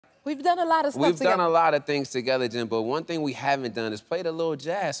We've done a lot of stuff together. We've done a lot of things together, Jen, but one thing we haven't done is played a little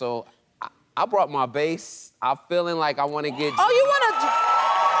jazz. So I brought my bass. I'm feeling like I want to get... Oh, you want to...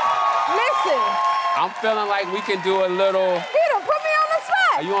 Listen. I'm feeling like we can do a little... He done put me on the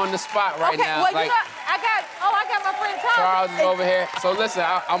spot. Are you on the spot right now? Well, like, you know, I got my friend Charles. Charles is over here. So listen,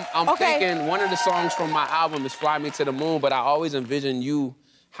 I'm thinking one of the songs from my album is Fly Me to the Moon, but I always envision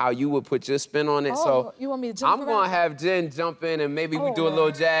how you would put your spin on it. So you want me to jump I'm going to have Jen jump in and maybe we do a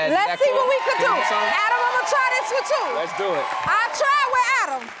little jazz. Let's see what we can do. Adam, I'm going to try this with you. Let's do it. I'll try with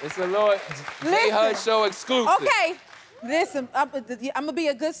Adam. It's a little JHud show exclusive. Okay. Listen, I'm going to be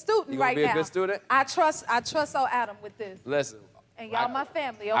a good student right now. You going to be a good student? I trust old Adam with this. Listen. And y'all my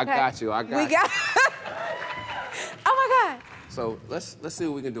family, okay? I got you. Oh, my God. So let's see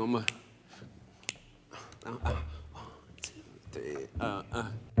what we can do. I'm gonna... 1, 2, 3,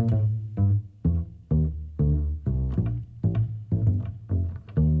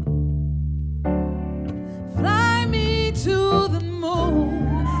 Fly me to the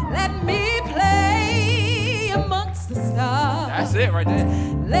moon, let me play amongst the stars. That's it right there.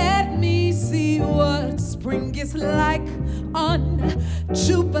 Let me see what spring is like on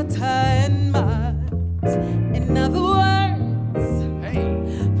Jupiter and Mars. In other words,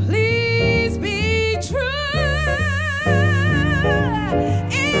 please be true.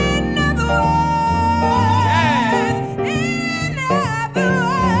 In other words, in other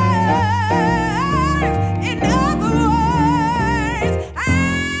words, in other words, I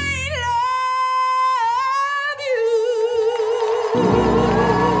love you.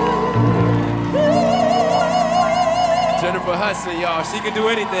 Jennifer Hudson, y'all. She can do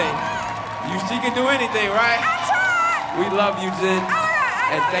anything. She can do anything, right? I tried. We love you, Jen.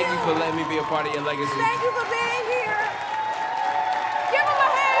 And thank you for letting me be a part of your legacy. Thank you for being here. Give him a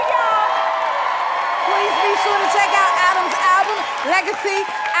hand, y'all. Please be sure to check out Adam's album, Legacy,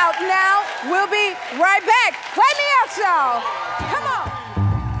 out now. We'll be right back. Play me out, y'all. Come on.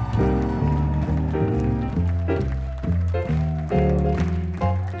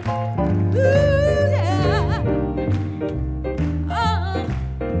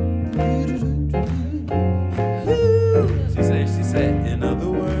 She said, in other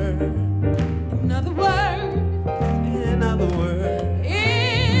words, in other words, in other words,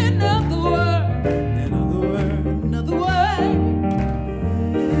 in other words, in other words, in other words,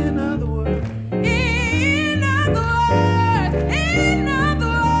 in other words, in other words, in other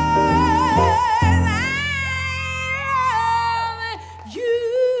words, I love you.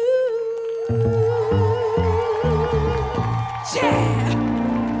 Yeah.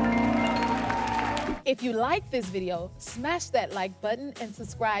 If you like this video, smash that like button and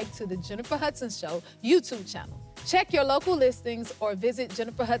subscribe to the Jennifer Hudson Show YouTube channel. Check your local listings or visit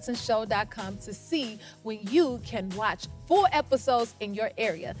jenniferhudsonshow.com to see when you can watch full episodes in your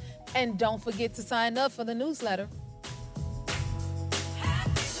area. And don't forget to sign up for the newsletter.